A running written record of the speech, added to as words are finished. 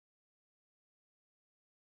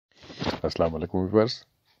अस्सलाम वालेकुम viewers,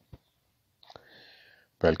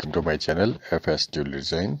 welcome to my channel FS jewellery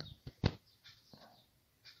design.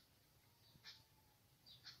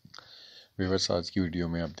 Viewers, आज की वीडियो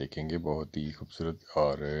में आप देखेंगे बहुत ही खूबसूरत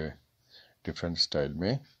और डिफरेंट स्टाइल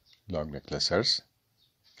में long necklace sets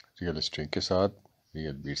real string के साथ,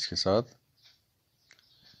 रियल बीड्स के साथ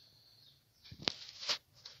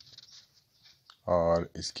और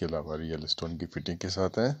इसके अलावा रियल स्टोन की फिटिंग के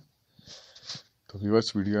साथ हैं। तो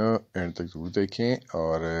व्यूअर्स, वीडियो एंड तक जरूर देखें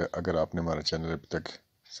और अगर आपने हमारा चैनल अभी तक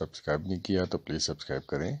सब्सक्राइब नहीं किया तो प्लीज़ सब्सक्राइब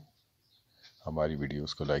करें, हमारी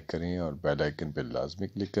वीडियोस को लाइक करें और बेल आइकन पर लाजमी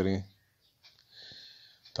क्लिक करें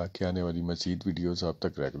ताकि आने वाली मज़ीद वीडियोस आप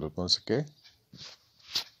तक रेगुलर पहुंच सके।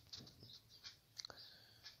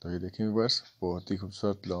 तो ये देखें व्यूअर्स, बहुत ही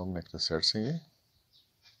खूबसूरत लॉन्ग नेकलेस सेट्स हैं ये,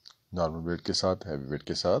 नॉर्मल वेट के साथ, हैवी वेट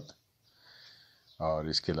के साथ। और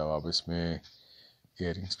इसके अलावा आप इसमें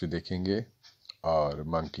इयररिंग्स भी देखेंगे और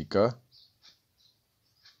मंकी का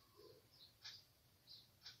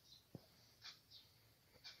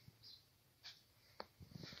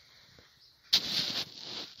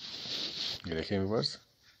ये देखें व्यूअर्स,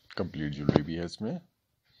 कंप्लीट ज्वेलरी भी है इसमें।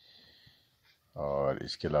 और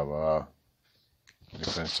इसके अलावा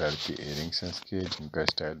डिफरेंट स्टाइल की इयररिंग्स हैं इसके, जिनका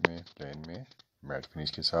स्टाइल में प्लेन में, मैट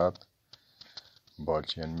फिनिश के साथ, बॉल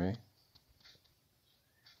चेन में।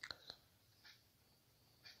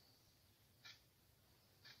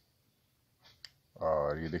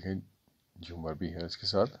 और ये देखें झूमर भी है इसके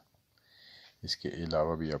साथ। इसके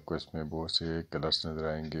अलावा भी आपको इसमें बहुत से कलर्स नज़र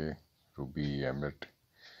आएंगे, रूबी, एमलेट,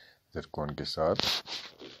 जरकॉन के साथ।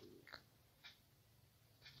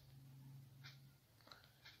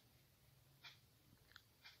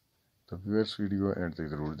 तो व्यूअर्स, वीडियो एंड तक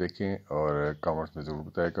ज़रूर देखें और कमेंट्स में ज़रूर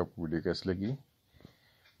बताएं कि आपको वीडियो कैसी लगी।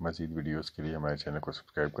 मज़ीद वीडियोस के लिए हमारे चैनल को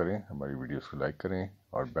सब्सक्राइब करें, हमारी वीडियोस को लाइक करें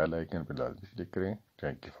और बेल आइकन पर लाजमी क्लिक करें।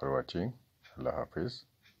 Thank you for watching. अल्लाह हाफिज़।